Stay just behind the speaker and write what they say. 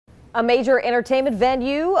A major entertainment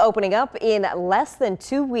venue opening up in less than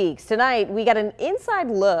 2 weeks. Tonight, we got an inside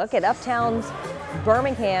look at Uptown's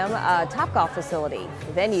Birmingham Topgolf facility.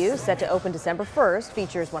 The venue, set to open December 1st,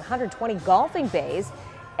 features 120 golfing bays.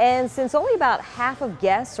 And since only about half of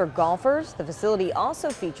guests are golfers, the facility also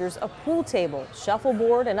features a pool table,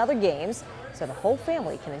 shuffleboard, and other games, so the whole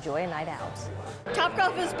family can enjoy a night out.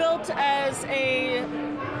 Topgolf is built as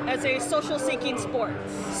a social seeking sport,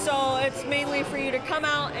 so it's mainly for you to come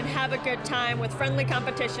out and have a good time with friendly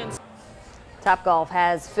competitions. Topgolf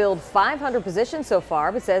has filled 500 positions so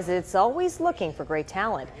far, but says it's always looking for great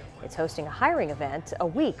talent. It's hosting a hiring event a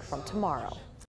week from tomorrow.